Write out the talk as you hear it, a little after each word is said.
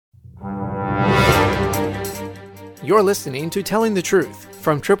You're listening to Telling the Truth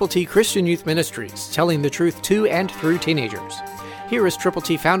from Triple T Christian Youth Ministries, telling the truth to and through teenagers. Here is Triple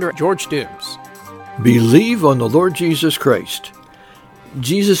T founder George Dooms. Believe on the Lord Jesus Christ.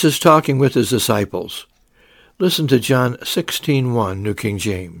 Jesus is talking with his disciples. Listen to John 16:1, New King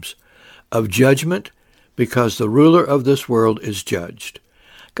James. Of judgment, because the ruler of this world is judged.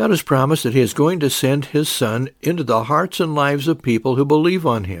 God has promised that he is going to send his Son into the hearts and lives of people who believe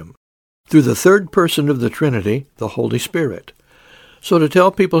on him, through the third person of the Trinity, the Holy Spirit. So to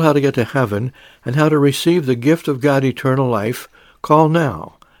tell people how to get to heaven and how to receive the gift of God eternal life, call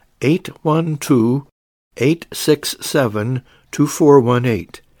now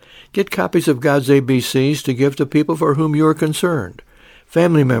 812-867-2418. Get copies of God's ABCs to give to people for whom you are concerned,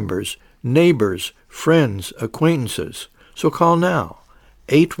 family members, neighbors, friends, acquaintances. So call now,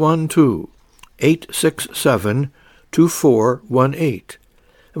 812-867-2418.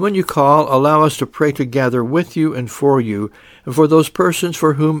 And when you call, allow us to pray together with you and for those persons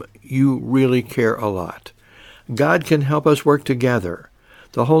for whom you really care a lot. God can help us work together.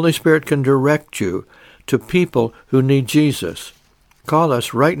 The Holy Spirit can direct you to people who need Jesus. Call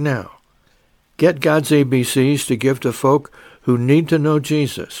us right now. Get God's ABCs to give to folk who need to know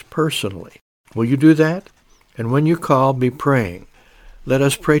Jesus personally. Will you do that? And when you call, be praying. Let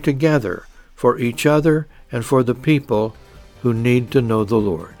us pray together for each other and for the people who need to know the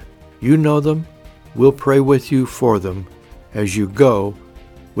Lord. You know them. We'll pray with you for them as you go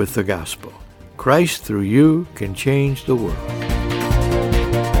with the gospel. Christ through you can change the world.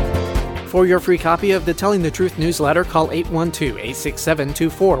 For your free copy of the Telling the Truth newsletter, call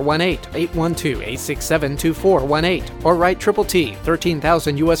 812-867-2418, 812-867-2418, or write Triple T,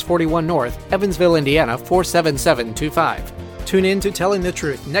 13,000 U.S. 41 North, Evansville, Indiana, 47725. Tune in to Telling the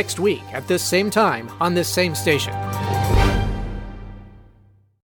Truth next week at this same time on this same station.